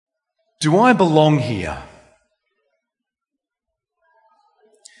Do I belong here?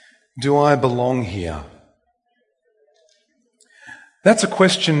 Do I belong here? That's a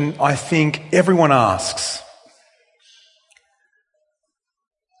question I think everyone asks.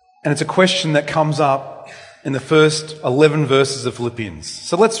 And it's a question that comes up in the first 11 verses of Philippians.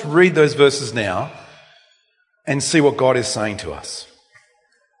 So let's read those verses now and see what God is saying to us.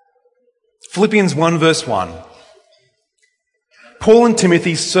 Philippians 1 verse 1. Paul and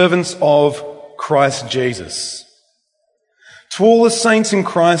Timothy, servants of Christ Jesus. To all the saints in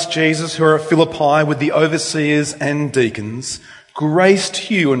Christ Jesus who are at Philippi with the overseers and deacons, grace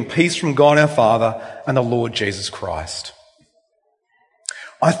to you and peace from God our Father and the Lord Jesus Christ.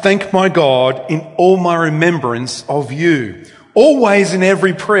 I thank my God in all my remembrance of you, always in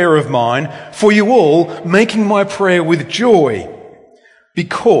every prayer of mine, for you all, making my prayer with joy,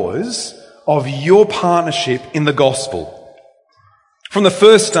 because of your partnership in the gospel. From the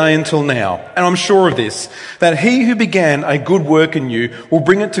first day until now, and I'm sure of this, that he who began a good work in you will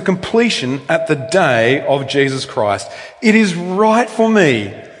bring it to completion at the day of Jesus Christ. It is right for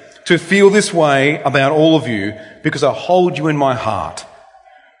me to feel this way about all of you because I hold you in my heart.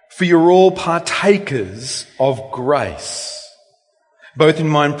 For you're all partakers of grace, both in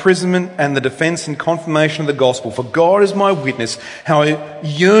my imprisonment and the defense and confirmation of the gospel. For God is my witness, how I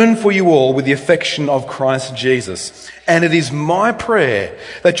yearn for you all with the affection of Christ Jesus. And it is my prayer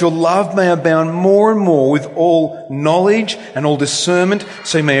that your love may abound more and more with all knowledge and all discernment,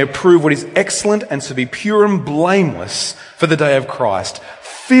 so you may approve what is excellent and so be pure and blameless for the day of Christ,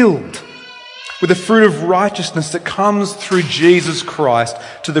 filled with the fruit of righteousness that comes through Jesus Christ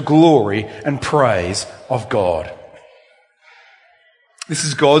to the glory and praise of God. This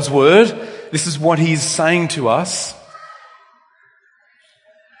is God's word. This is what he's saying to us.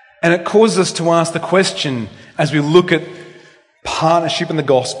 And it causes us to ask the question, as we look at partnership in the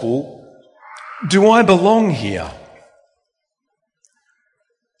gospel, do I belong here?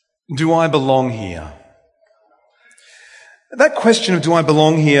 Do I belong here? That question of do I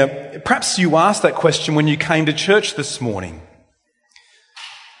belong here, perhaps you asked that question when you came to church this morning.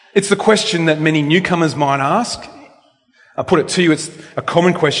 It's the question that many newcomers might ask. I put it to you, it's a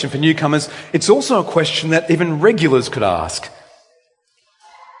common question for newcomers. It's also a question that even regulars could ask.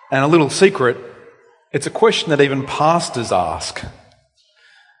 And a little secret, it's a question that even pastors ask.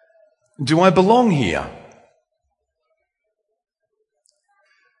 Do I belong here?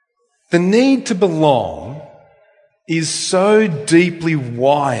 The need to belong is so deeply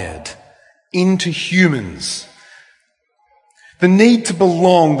wired into humans. The need to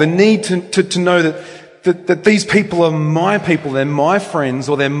belong, the need to know that these people are my people, they're my friends,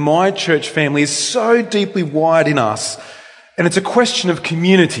 or they're my church family is so deeply wired in us. And it's a question of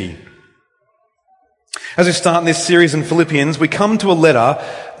community. As we start in this series in Philippians, we come to a letter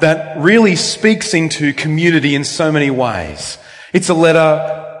that really speaks into community in so many ways. It's a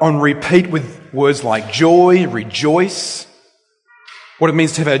letter on repeat with words like joy, rejoice, what it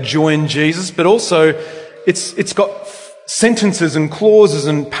means to have our joy in Jesus, but also it's got sentences and clauses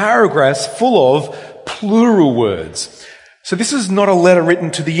and paragraphs full of plural words. So this is not a letter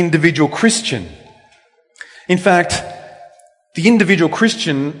written to the individual Christian. In fact, the individual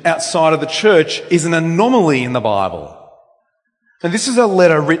Christian outside of the church is an anomaly in the Bible. And this is a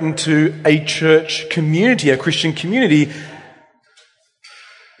letter written to a church community, a Christian community.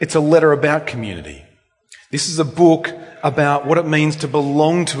 It's a letter about community. This is a book about what it means to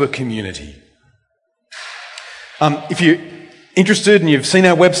belong to a community. If you're interested and you've seen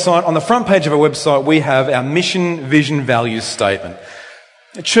our website, on the front page of our website we have our mission, vision, values statement.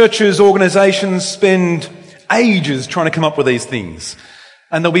 Churches, organisations spend ages trying to come up with these things.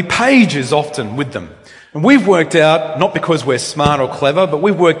 And there'll be pages often with them. And we've worked out, not because we're smart or clever, but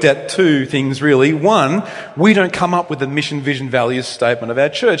we've worked out two things really. One, we don't come up with the mission, vision, values statement of our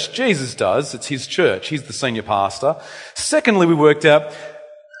church. Jesus does. It's his church. He's the senior pastor. Secondly, we worked out,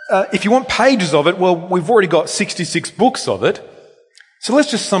 if you want pages of it, well, we've already got 66 books of it. So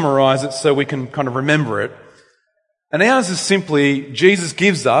let's just summarise it so we can kind of remember it. And ours is simply, Jesus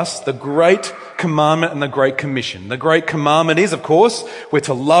gives us the great commandment and the great commission. The great commandment is, of course, we're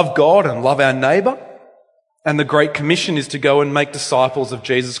to love God and love our neighbour. And the great commission is to go and make disciples of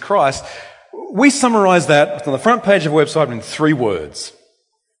Jesus Christ. We summarise that on the front page of our website in 3 words.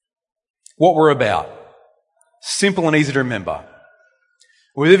 What we're about. Simple and easy to remember.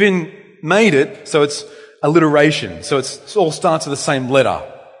 We've even made it so it's alliteration. So it all starts with the same letter.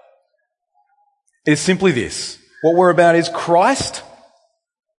 It's simply this. What we're about is Christ,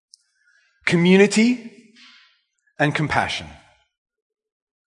 community, and compassion.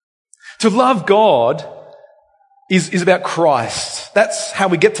 To love God is about Christ. That's how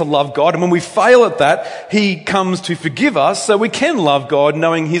we get to love God. And when we fail at that, He comes to forgive us so we can love God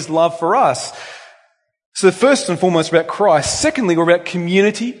knowing His love for us. So first and foremost, we're about Christ. Secondly, we're about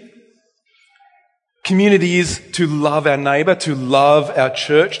community. Community is to love our neighbour, to love our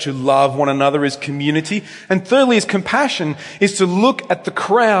church, to love one another is community. And thirdly is compassion, is to look at the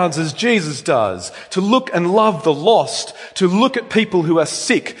crowds as Jesus does, to look and love the lost, to look at people who are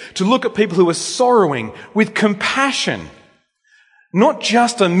sick, to look at people who are sorrowing with compassion. Not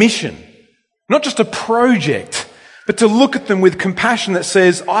just a mission, not just a project, but to look at them with compassion that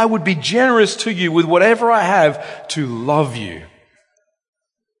says, I would be generous to you with whatever I have to love you.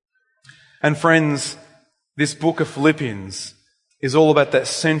 And friends, this book of Philippians is all about that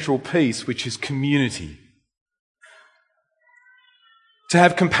central piece, which is community. To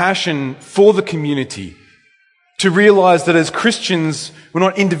have compassion for the community, to realise that as Christians, we're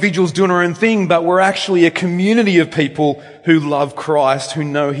not individuals doing our own thing, but we're actually a community of people who love Christ, who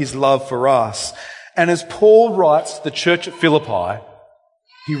know His love for us. And as Paul writes to the church at Philippi,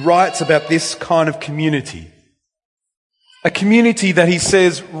 he writes about this kind of community. A community that he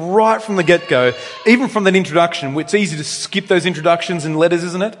says right from the get-go, even from that introduction, it's easy to skip those introductions and letters,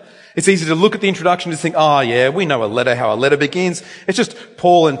 isn't it? It's easy to look at the introduction and think, yeah, we know how a letter begins. It's just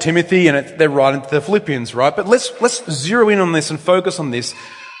Paul and Timothy and they're writing to the Philippians, right? But let's zero in on this and focus on this,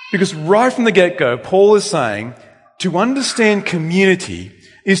 because right from the get-go, Paul is saying to understand community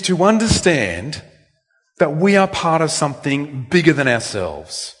is to understand that we are part of something bigger than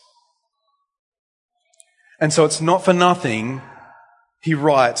ourselves. And so it's not for nothing he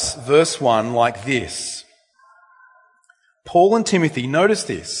writes verse 1 like this. Paul and Timothy, notice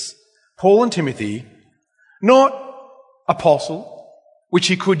this. Paul and Timothy, not apostle, which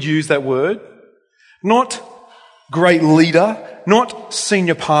he could use that word, not great leader, not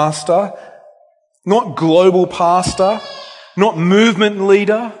senior pastor, not global pastor, not movement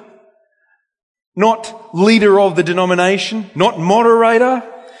leader, not leader of the denomination, not moderator,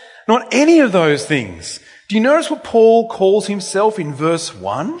 not any of those things. Do you notice what Paul calls himself in verse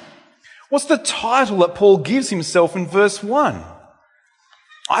 1? What's the title that Paul gives himself in verse 1?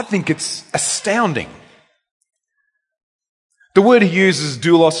 I think it's astounding. The word he uses,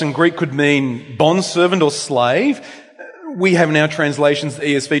 doulos, in Greek could mean bondservant or slave. We have in our translations, the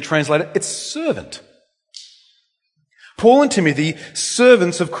ESV translated, it's servant. Paul and Timothy,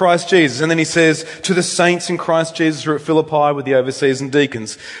 servants of Christ Jesus. And then he says, to the saints in Christ Jesus who are at Philippi with the overseers and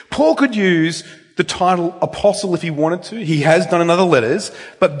deacons. Paul could use the title apostle if he wanted to. He has done in other letters.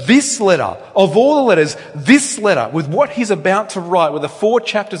 But this letter, of all the letters, this letter, with what he's about to write, with the 4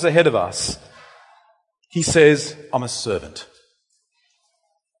 chapters ahead of us, he says, I'm a servant.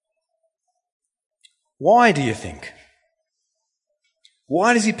 Why do you think?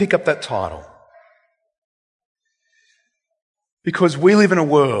 Why does he pick up that title? Because we live in a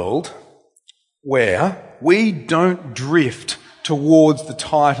world where we don't drift towards the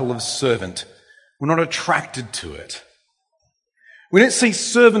title of servant. We're not attracted to it. We don't see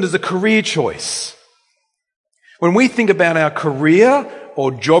servant as a career choice. When we think about our career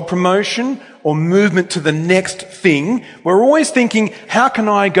or job promotion or movement to the next thing, we're always thinking, how can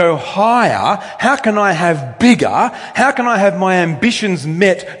I go higher? How can I have bigger? How can I have my ambitions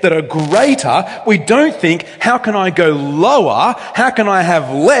met that are greater? We don't think, how can I go lower? How can I have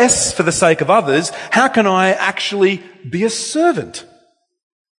less for the sake of others? How can I actually be a servant?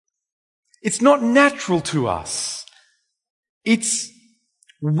 It's not natural to us. It's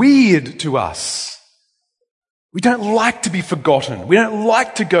weird to us. We don't like to be forgotten. We don't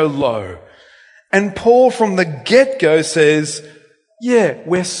like to go low. And Paul from the get-go says, yeah,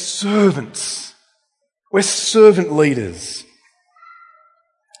 we're servants. We're servant leaders.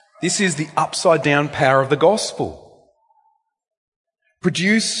 This is the upside-down power of the gospel.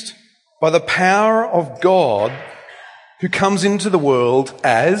 Produced by the power of God who comes into the world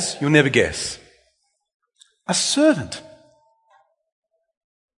as, you'll never guess, a servant.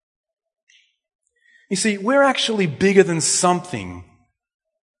 You see, we're actually bigger than something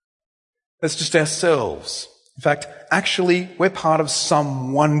that's just ourselves. In fact, actually, we're part of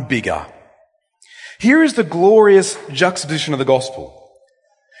someone bigger. Here is the glorious juxtaposition of the gospel.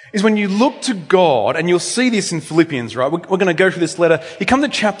 Is when you look to God, and you'll see this in Philippians, right? We're going to go through this letter. You come to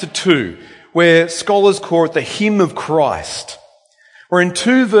chapter 2, where scholars call it the hymn of Christ. Where in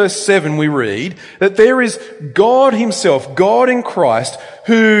 2 verse 7 we read that there is God himself, God in Christ,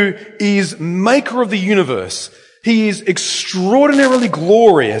 who is maker of the universe. He is extraordinarily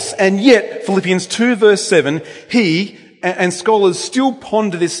glorious, and yet, Philippians 2 verse 7, he, and scholars still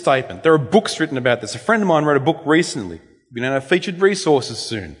ponder this statement. There are books written about this. A friend of mine wrote a book recently. You'll be in our featured resources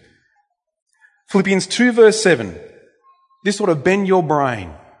soon. Philippians 2 verse 7. This ought to bend your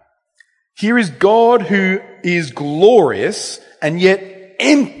brain. Here is God who is glorious and yet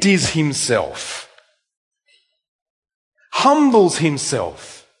empties himself, humbles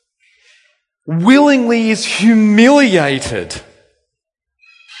himself, willingly is humiliated.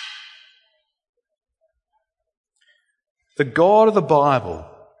 The God of the Bible,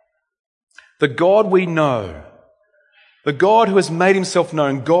 the God we know, the God who has made himself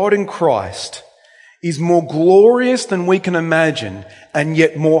known, God in Christ, is more glorious than we can imagine and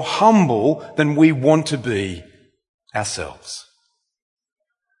yet more humble than we want to be ourselves.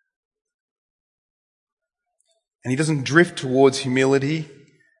 And he doesn't drift towards humility.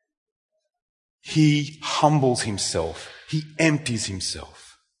 He humbles himself. He empties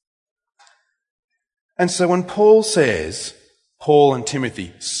himself. And so when Paul says, Paul and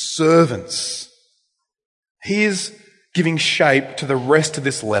Timothy, servants, he is giving shape to the rest of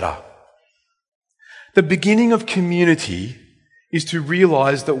this letter. The beginning of community is to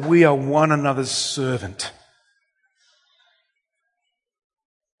realize that we are one another's servant.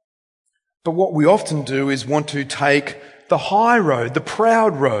 But what we often do is want to take the high road, the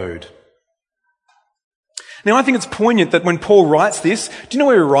proud road. Now, I think it's poignant that when Paul writes this, do you know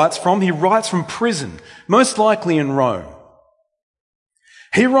where he writes from? He writes from prison, most likely in Rome.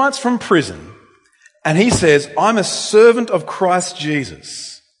 He writes from prison and he says, I'm a servant of Christ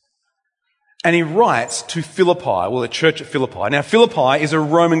Jesus. And he writes to Philippi, well, the church at Philippi. Now, Philippi is a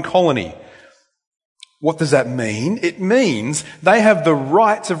Roman colony. What does that mean? It means they have the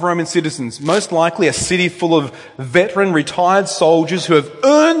rights of Roman citizens, most likely a city full of veteran, retired soldiers who have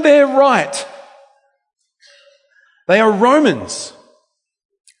earned their right. They are Romans.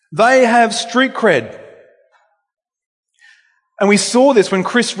 They have street cred. And we saw this when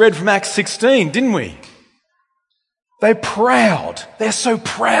Chris read from Acts 16, didn't we? They're proud. They're so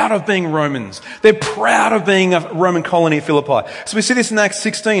proud of being Romans. They're proud of being a Roman colony at Philippi. So we see this in Acts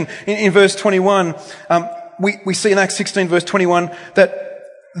 16, in verse 21. We see in Acts 16, verse 21, that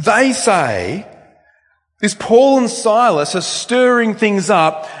they say, this Paul and Silas are stirring things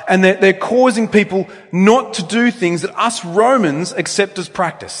up and they're causing people not to do things that us Romans accept as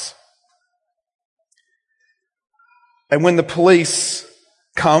practice. And when the police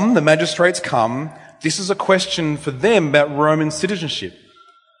come, the magistrates come, this is a question for them about Roman citizenship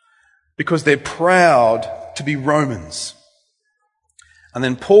because they're proud to be Romans. And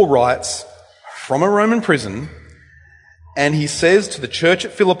then Paul writes from a Roman prison and he says to the church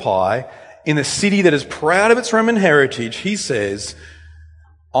at Philippi, in a city that is proud of its Roman heritage, he says,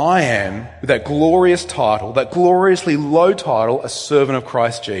 I am, with that glorious title, that gloriously low title, a servant of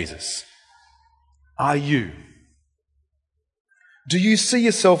Christ Jesus. Are you? Do you see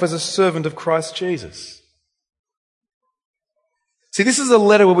yourself as a servant of Christ Jesus? See, this is a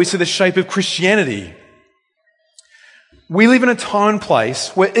letter where we see the shape of Christianity. We live in a time and place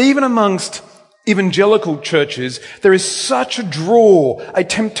where even amongst evangelical churches, there is such a draw, a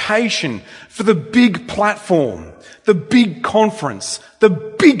temptation for the big platform, the big conference, the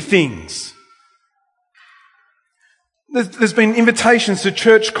big things. There's been invitations to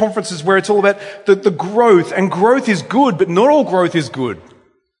church conferences where it's all about the growth, and growth is good, but not all growth is good.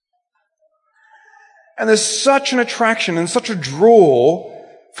 And there's such an attraction and such a draw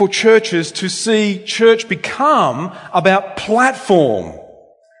for churches to see church become about platform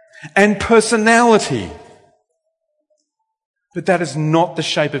and personality. But that is not the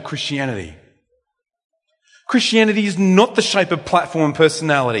shape of Christianity. Christianity is not the shape of platform and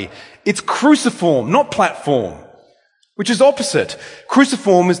personality. It's cruciform, not platform, which is opposite.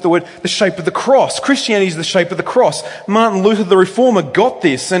 Cruciform is the shape of the cross. Christianity is the shape of the cross. Martin Luther, the Reformer, got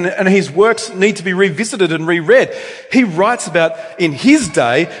this, and his works need to be revisited and reread. He writes about, in his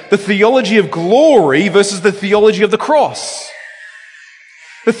day, the theology of glory versus the theology of the cross.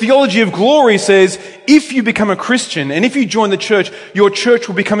 The theology of glory says, if you become a Christian and if you join the church, your church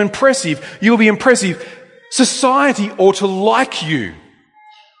will become impressive. You'll be impressive. Society ought to like you.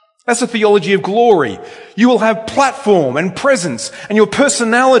 That's the theology of glory. You will have platform and presence, and your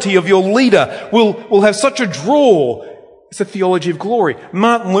personality of your leader will have such a draw. It's the theology of glory.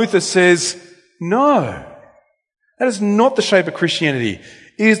 Martin Luther says, no, that is not the shape of Christianity.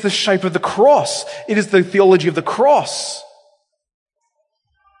 It is the shape of the cross. It is the theology of the cross.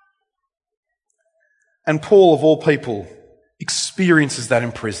 And Paul, of all people, experiences that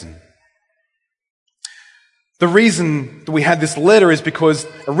in prison. The reason that we had this letter is because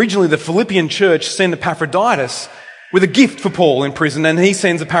originally the Philippian church sent Epaphroditus with a gift for Paul in prison, and he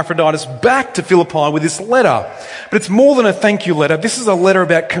sends Epaphroditus back to Philippi with this letter. But it's more than a thank you letter. This is a letter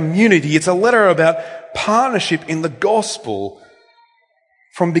about community. It's a letter about partnership in the gospel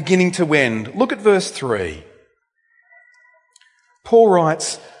from beginning to end. Look at verse 3. Paul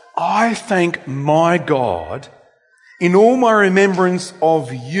writes, I thank my God in all my remembrance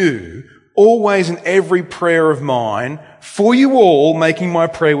of you, always in every prayer of mine, for you all, making my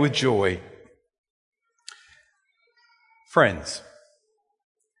prayer with joy. Friends,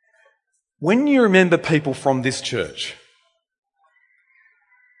 when you remember people from this church,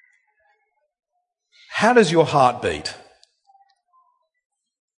 how does your heart beat?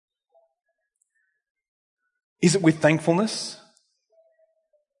 Is it with thankfulness?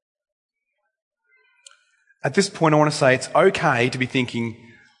 At this point, I want to say it's okay to be thinking,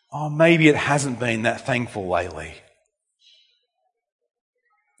 oh, maybe it hasn't been that thankful lately.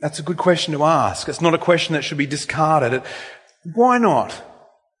 That's a good question to ask. It's not a question that should be discarded. Why not?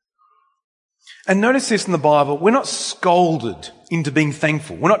 And notice this in the Bible, we're not scolded into being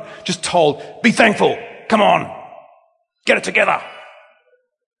thankful. We're not just told, be thankful, come on, get it together.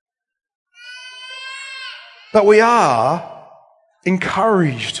 But we are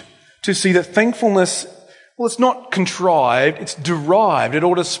encouraged to see that thankfulness, well, it's not contrived, it's derived. It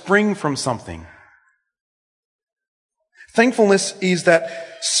ought to spring from something. Thankfulness is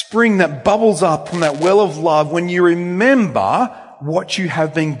that spring that bubbles up from that well of love when you remember what you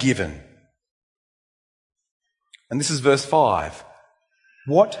have been given. And this is verse 5.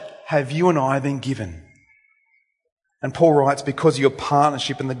 What have you and I been given? And Paul writes, because of your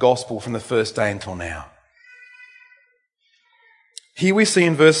partnership in the gospel from the first day until now. Here we see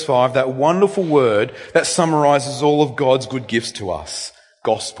in verse 5 that wonderful word that summarizes all of God's good gifts to us.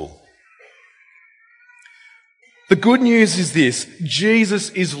 Gospel. The good news is this: Jesus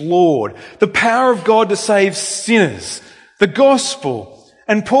is Lord. The power of God to save sinners. The gospel.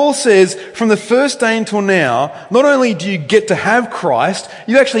 And Paul says, from the first day until now, not only do you get to have Christ,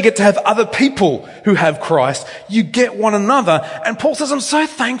 you actually get to have other people who have Christ. You get one another. And Paul says, I'm so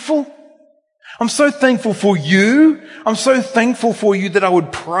thankful. I'm so thankful for you. I'm so thankful for you that I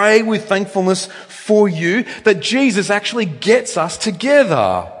would pray with thankfulness for you, that Jesus actually gets us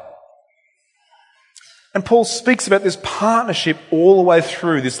together. And Paul speaks about this partnership all the way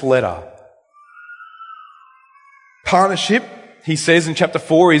through this letter. Partnership, he says in chapter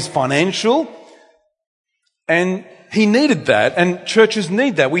 4, is financial. And he needed that, and churches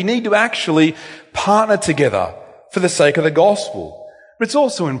need that. We need to actually partner together for the sake of the gospel. But it's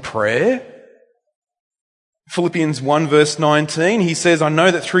also in prayer. Philippians 1 verse 19, he says, I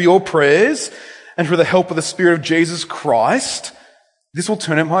know that through your prayers and through the help of the Spirit of Jesus Christ, this will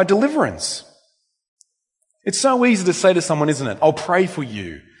turn out my deliverance. It's so easy to say to someone, isn't it? I'll pray for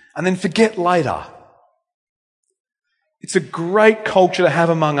you, and then forget later. It's a great culture to have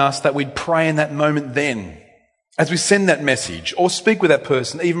among us that we'd pray in that moment then, as we send that message, or speak with that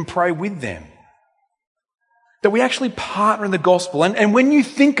person, even pray with them. That we actually partner in the gospel. And when you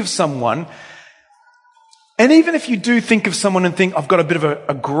think of someone, and even if you do think of someone and think, I've got a bit of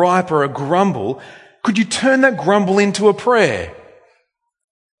a gripe or a grumble, could you turn that grumble into a prayer?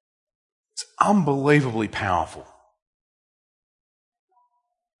 It's unbelievably powerful.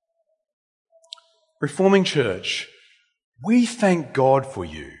 Reforming Church, we thank God for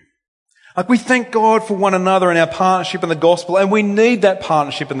you. Like, we thank God for one another in our partnership in the gospel, and we need that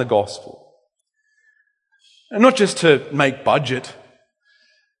partnership in the gospel. And not just to make budget,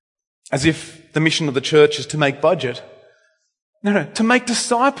 as if the mission of the church is to make budget. No, to make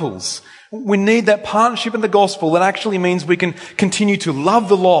disciples. We need that partnership in the gospel that actually means we can continue to love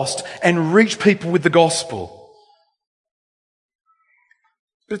the lost and reach people with the gospel.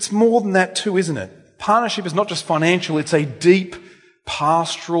 But it's more than that too, isn't it? Partnership is not just financial, it's a deep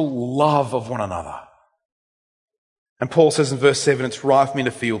pastoral love of one another. And Paul says in verse 7, it's right for me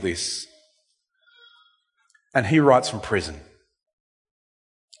to feel this. And he writes from prison.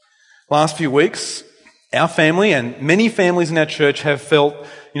 Last few weeks, our family and many families in our church have felt,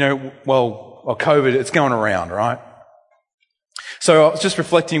 COVID, it's going around, right? So I was just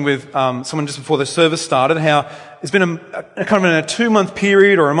reflecting with someone just before the service started how it's been a kind of in a 2-month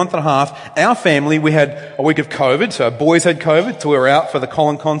period or a month and a half. Our family, we had a week of COVID, so our boys had COVID, so we were out for the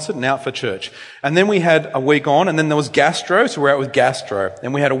Colin concert and out for church. And then we had a week on, and then there was gastro, so we were out with gastro.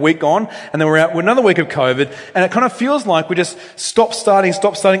 Then we had a week on, and then we were out with another week of COVID, and it kind of feels like we just stop starting.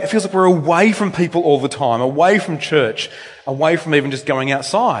 It feels like we're away from people all the time, away from church, away from even just going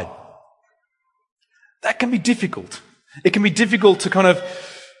outside. That can be difficult. It can be difficult to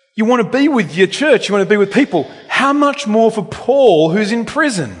you want to be with your church, you want to be with people. How much more for Paul, who's in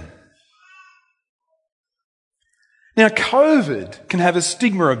prison? Now, COVID can have a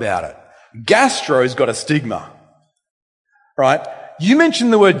stigma about it. Gastro's got a stigma, right? You mention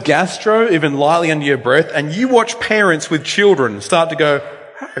the word gastro even lightly under your breath, and you watch parents with children start to go,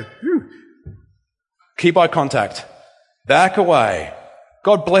 hey, keep eye contact. Back away.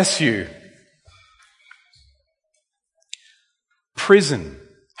 God bless you. Prison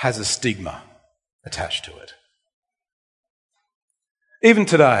has a stigma attached to it. Even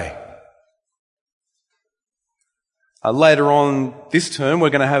today. Later on this term, we're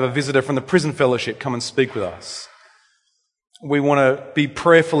going to have a visitor from the Prison Fellowship come and speak with us. We want to be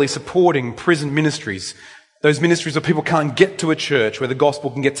prayerfully supporting prison ministries, those ministries where people can't get to a church, where the gospel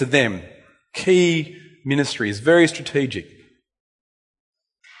can get to them. Key ministries, very strategic.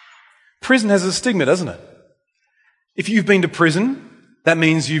 Prison has a stigma, doesn't it? If you've been to prison, that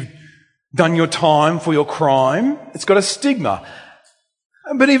means you've done your time for your crime. It's got a stigma.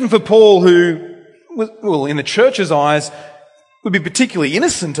 But even for Paul, who, well, in the church's eyes, would be particularly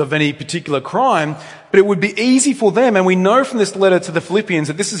innocent of any particular crime, but it would be easy for them, and we know from this letter to the Philippians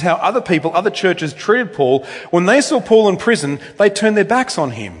that this is how other people, other churches treated Paul. When they saw Paul in prison, they turned their backs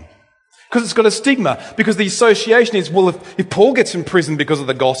on him. Because it's got a stigma. Because the association is, well, if Paul gets in prison because of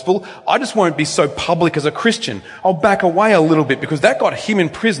the gospel, I just won't be so public as a Christian. I'll back away a little bit because that got him in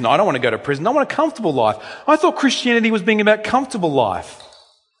prison. I don't want to go to prison. I want a comfortable life. I thought Christianity was being about comfortable life.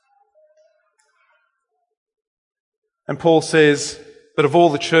 And Paul says, but of all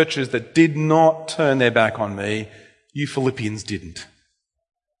the churches that did not turn their back on me, you Philippians didn't.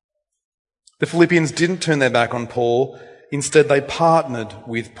 The Philippians didn't turn their back on Paul. Instead, they partnered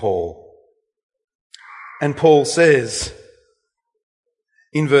with Paul. And Paul says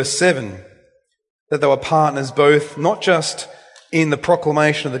in verse 7 that they were partners both not just in the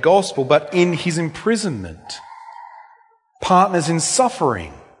proclamation of the gospel, but in his imprisonment. Partners in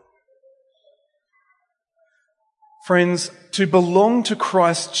suffering. Friends, to belong to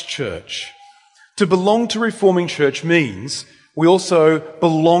Christ's church, to belong to Reforming Church means we also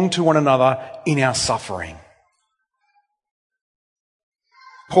belong to one another in our suffering.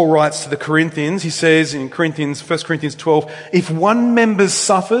 Paul writes to the Corinthians, he says in 1 Corinthians 12, if one member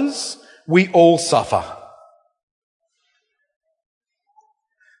suffers, we all suffer.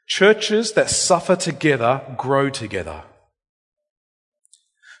 Churches that suffer together grow together.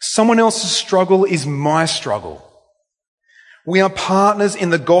 Someone else's struggle is my struggle. We are partners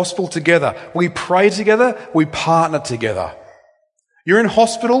in the gospel together. We pray together, we partner together. You're in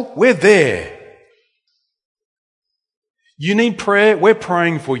hospital, we're there. You need prayer, we're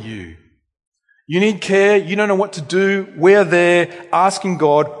praying for you. You need care, you don't know what to do, we're there asking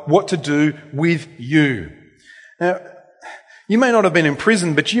God what to do with you. Now, you may not have been in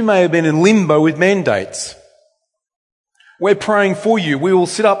prison, but you may have been in limbo with mandates. We're praying for you. We will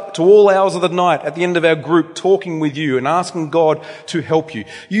sit up to all hours of the night at the end of our group talking with you and asking God to help you.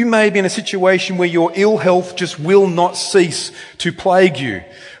 You may be in a situation where your ill health just will not cease to plague you.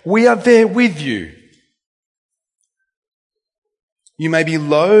 We are there with you. You may be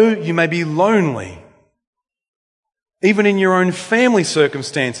low, you may be lonely. Even in your own family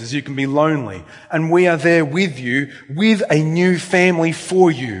circumstances, you can be lonely. And we are there with you, with a new family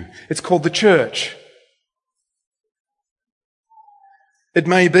for you. It's called the church. It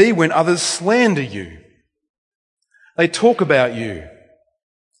may be when others slander you. They talk about you.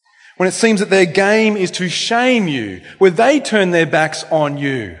 When it seems that their game is to shame you, where they turn their backs on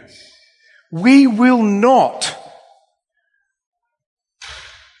you. We will not.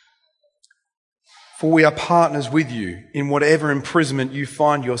 For we are partners with you in whatever imprisonment you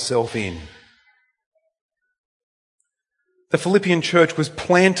find yourself in. The Philippian church was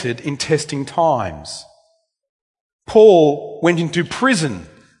planted in testing times. Paul went into prison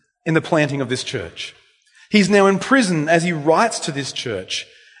in the planting of this church. He's now in prison as he writes to this church.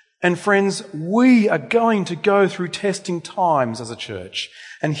 And friends, we are going to go through testing times as a church.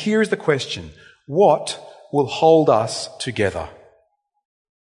 And here is the question: what will hold us together?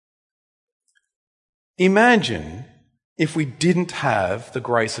 Imagine if we didn't have the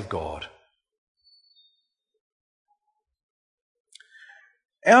grace of God.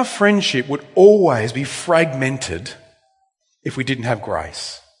 Our friendship would always be fragmented if we didn't have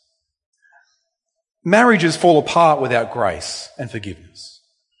grace. Marriages fall apart without grace and forgiveness.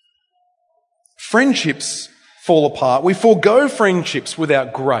 Friendships fall apart. We forego friendships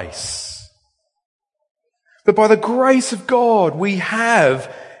without grace. But by the grace of God, we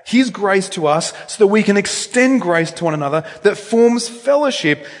have His grace to us so that we can extend grace to one another that forms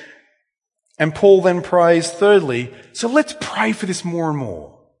fellowship. And Paul then prays, thirdly, so let's pray for this more and more.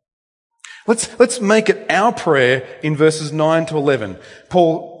 Let's make it our prayer in verses 9 to 11.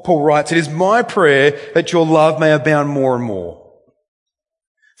 Paul writes, it is my prayer that your love may abound more and more.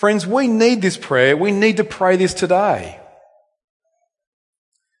 Friends, we need this prayer. We need to pray this today.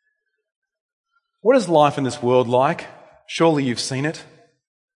 What is life in this world like? Surely you've seen it.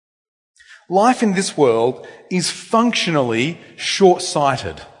 Life in this world is functionally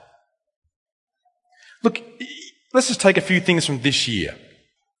short-sighted. Look, let's just take a few things from this year.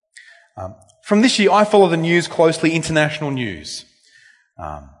 From this year, I follow the news closely, international news.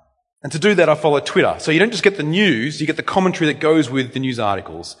 And to do that, I follow Twitter. So you don't just get the news, you get the commentary that goes with the news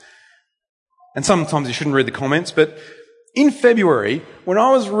articles. And sometimes you shouldn't read the comments, but in February, when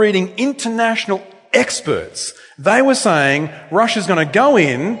I was reading international experts, they were saying Russia's going to go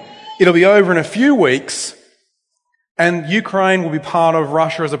in, it'll be over in a few weeks, and Ukraine will be part of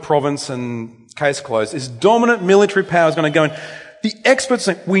Russia as a province and case closed. This dominant military power is going to go in. The experts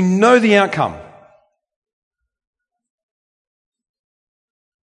say, we know the outcome.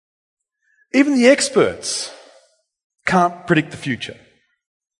 Even the experts can't predict the future.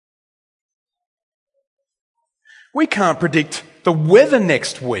 We can't predict the weather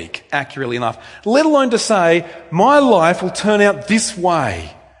next week accurately enough, let alone to say, my life will turn out this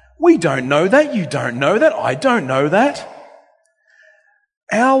way. We don't know that, you don't know that, I don't know that.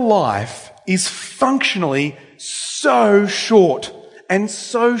 Our life is functionally so short and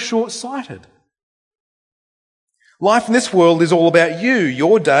so short-sighted. Life in this world is all about you,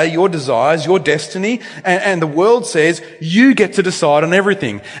 your day, your desires, your destiny, and the world says you get to decide on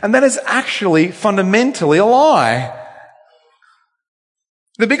everything. And that is actually fundamentally a lie.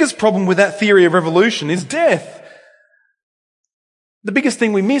 The biggest problem with that theory of evolution is death. The biggest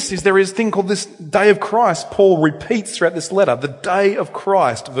thing we miss is there is a thing called this day of Christ. Paul repeats throughout this letter, the day of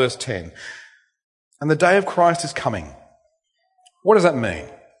Christ, verse 10. And the day of Christ is coming. What does that mean?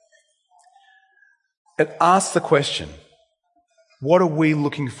 It asks the question, what are we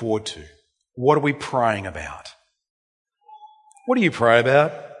looking forward to? What are we praying about? What do you pray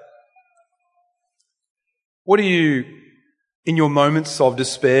about? What do you, in your moments of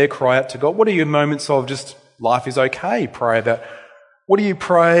despair, cry out to God? What are your moments of just life is okay, pray about? What do you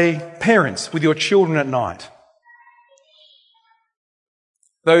pray, parents, with your children at night?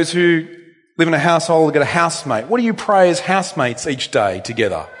 Those who live in a household get a housemate. What do you pray as housemates each day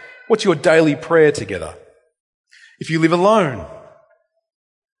together? What's your daily prayer together? If you live alone,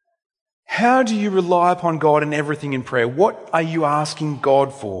 how do you rely upon God in everything in prayer? What are you asking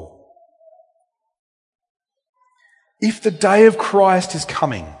God for? If the day of Christ is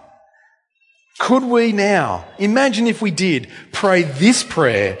coming, could we now, imagine if we did, pray this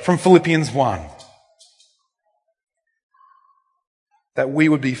prayer from Philippians 1, that we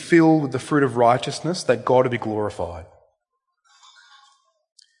would be filled with the fruit of righteousness, that God would be glorified.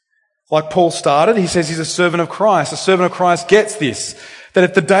 Like Paul started, he says he's a servant of Christ. A servant of Christ gets this, that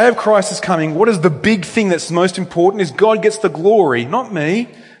if the day of Christ is coming, what is the big thing that's most important is God gets the glory, not me,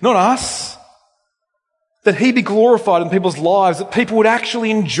 not us. That he be glorified in people's lives, that people would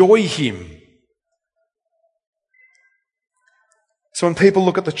actually enjoy him. So when people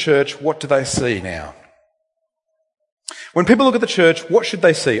look at the church, what do they see now? When people look at the church, what should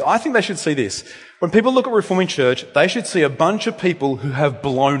they see? I think they should see this. When people look at Reforming Church, they should see a bunch of people who have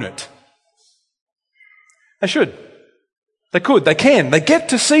blown it. They should. They could. They can. They get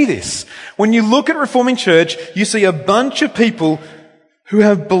to see this. When you look at Reforming Church, you see a bunch of people who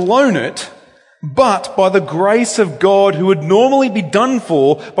have blown it, but by the grace of God, who would normally be done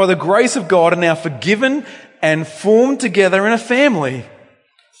for, by the grace of God, are now forgiven and formed together in a family.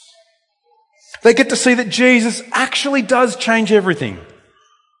 They get to see that Jesus actually does change everything.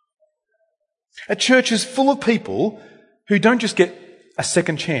 A church is full of people who don't just get a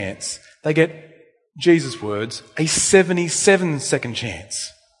second chance, they get, Jesus' words, a 77 second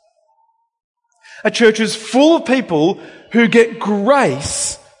chance. A church is full of people who get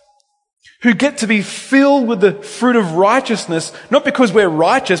grace, who get to be filled with the fruit of righteousness, not because we're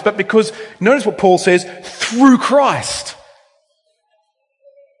righteous, but because, notice what Paul says, through Christ.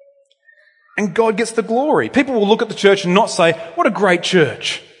 And God gets the glory. People will look at the church and not say, what a great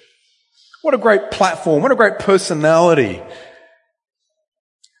church. What a great platform. What a great personality.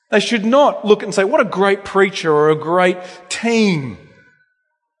 They should not look and say, what a great preacher or a great team.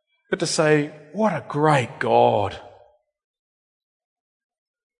 But to say, what a great God.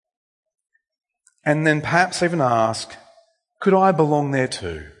 And then perhaps even ask, could I belong there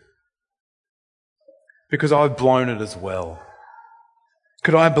too? Because I've blown it as well.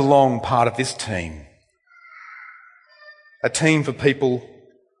 Could I belong part of this team? A team for people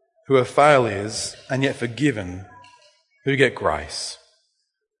who are failures and yet forgiven, who get grace.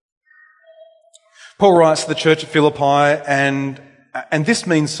 Paul writes to the church at Philippi, and this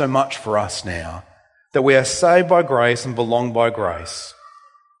means so much for us now, that we are saved by grace and belong by grace.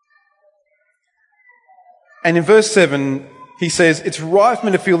 And in verse 7, he says, it's right for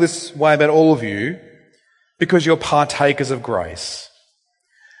me to feel this way about all of you because you're partakers of grace.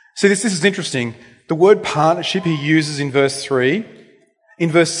 See, this is interesting. The word partnership he uses in verse 3. In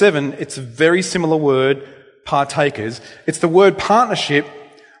verse 7, it's a very similar word, partakers. It's the word partnership,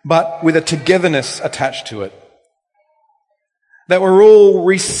 but with a togetherness attached to it. That we're all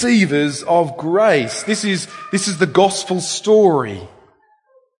receivers of grace. This is the gospel story.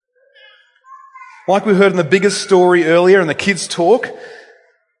 Like we heard in the biggest story earlier in the kids' talk,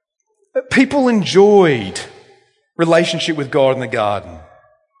 people enjoyed relationship with God in the garden.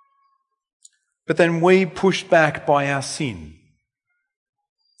 But then we pushed back by our sin.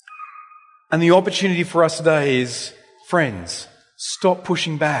 And the opportunity for us today is, friends, stop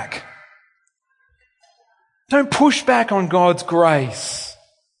pushing back. Don't push back on God's grace.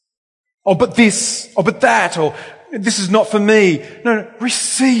 Oh, but this, oh, but that, or this is not for me. No,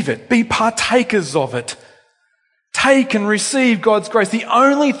 receive it. Be partakers of it. Take and receive God's grace. The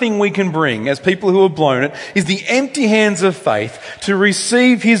only thing we can bring as people who have blown it is the empty hands of faith to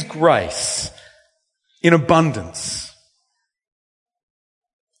receive His grace in abundance.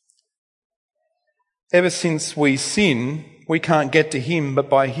 Ever since we sin, we can't get to Him, but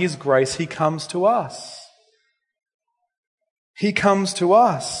by His grace He comes to us. He comes to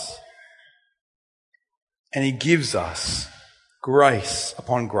us. And He gives us grace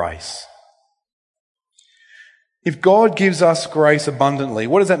upon grace. If God gives us grace abundantly,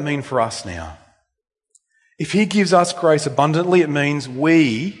 what does that mean for us now? If He gives us grace abundantly, it means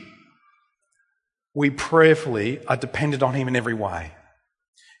we prayerfully are dependent on Him in every way.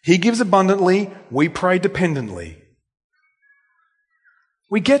 He gives abundantly, we pray dependently.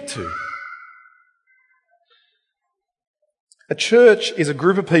 We get to. A church is a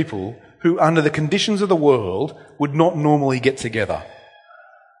group of people who, under the conditions of the world, would not normally get together.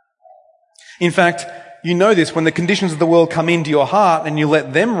 In fact, you know this, when the conditions of the world come into your heart and you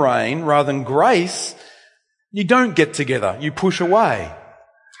let them reign rather than grace, you don't get together, you push away.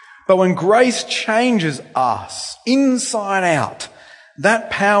 But when grace changes us inside out, that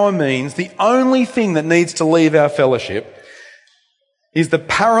power means the only thing that needs to leave our fellowship is the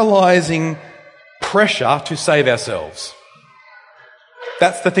paralysing pressure to save ourselves.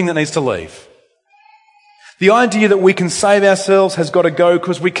 That's the thing that needs to leave. The idea that we can save ourselves has got to go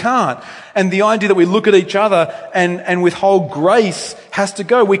because we can't. And the idea that we look at each other and withhold grace has to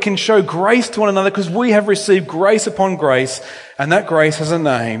go. We can show grace to one another because we have received grace upon grace, and that grace has a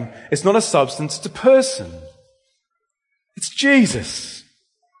name. It's not a substance, it's a person. It's Jesus.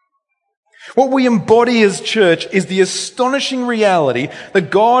 What we embody as church is the astonishing reality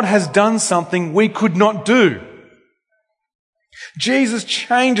that God has done something we could not do. Jesus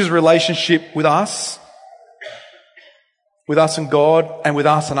changes relationship with us and God, and with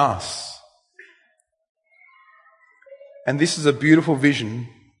us and us. And this is a beautiful vision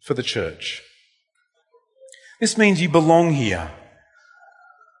for the church. This means you belong here.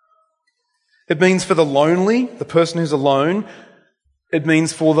 It means for the lonely, the person who's alone. It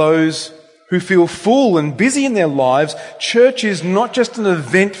means for those who feel full and busy in their lives. Church is not just an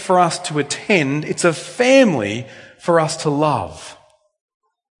event for us to attend, it's a family for us to love.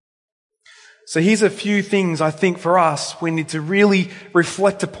 So here's a few things I think for us we need to really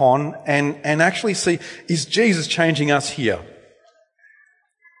reflect upon and actually see, is Jesus changing us here?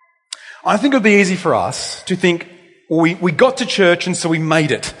 I think it would be easy for us to think, well, we got to church and so we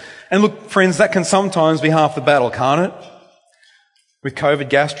made it. And look, friends, that can sometimes be half the battle, can't it? With COVID,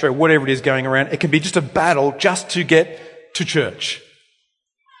 gastro, whatever it is going around, it can be just a battle just to get to church.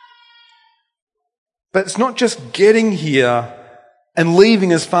 But it's not just getting here and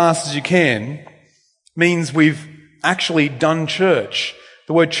leaving as fast as you can means we've actually done church.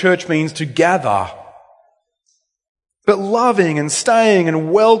 The word church means to gather. But loving and staying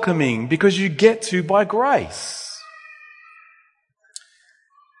and welcoming because you get to by grace.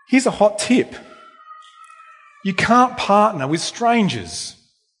 Here's a hot tip. You can't partner with strangers.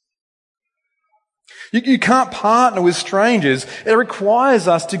 You can't partner with strangers. It requires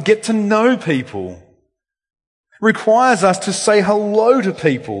us to get to know people. Requires us to say hello to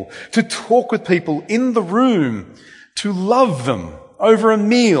people, to talk with people in the room, to love them over a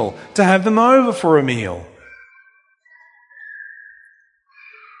meal, to have them over for a meal.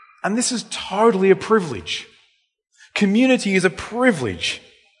 And this is totally a privilege. Community is a privilege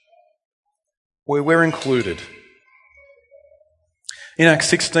where we're included. In Acts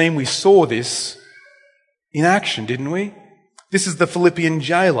 16, we saw this in action, didn't we? This is the Philippian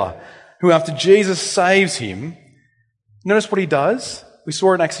jailer who, after Jesus saves him, notice what he does. We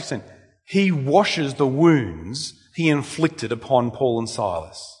saw it in Acts 16. He washes the wounds he inflicted upon Paul and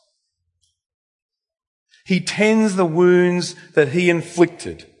Silas. He tends the wounds that he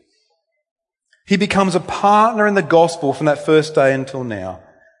inflicted. He becomes a partner in the gospel from that first day until now.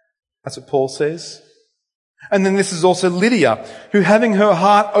 That's what Paul says. And then this is also Lydia, who, having her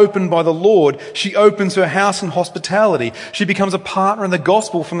heart opened by the Lord, she opens her house in hospitality. She becomes a partner in the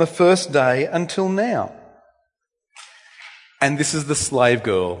gospel from the first day until now. And this is the slave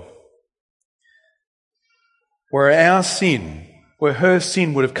girl, where her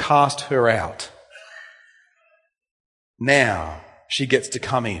sin would have cast her out. Now she gets to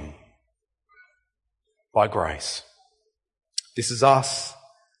come in by grace. This is us.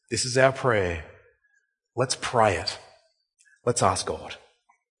 This is our prayer. Let's pray it. Let's ask God.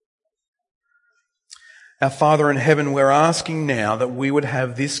 Our Father in heaven, we're asking now that we would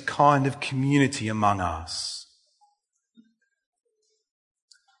have this kind of community among us.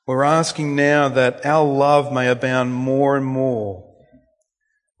 We're asking now that our love may abound more and more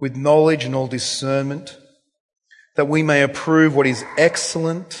with knowledge and all discernment, that we may approve what is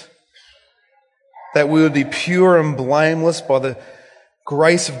excellent, that we would be pure and blameless by the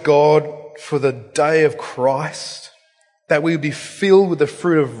grace of God for the day of Christ, that we would be filled with the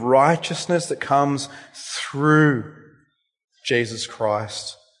fruit of righteousness that comes through Jesus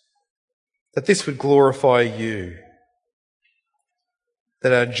Christ, that this would glorify you,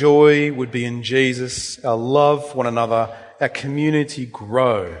 that our joy would be in Jesus, our love for one another, our community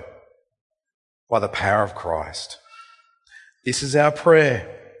grow by the power of Christ. This is our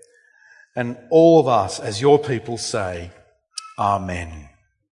prayer, and all of us as your people say, Amen.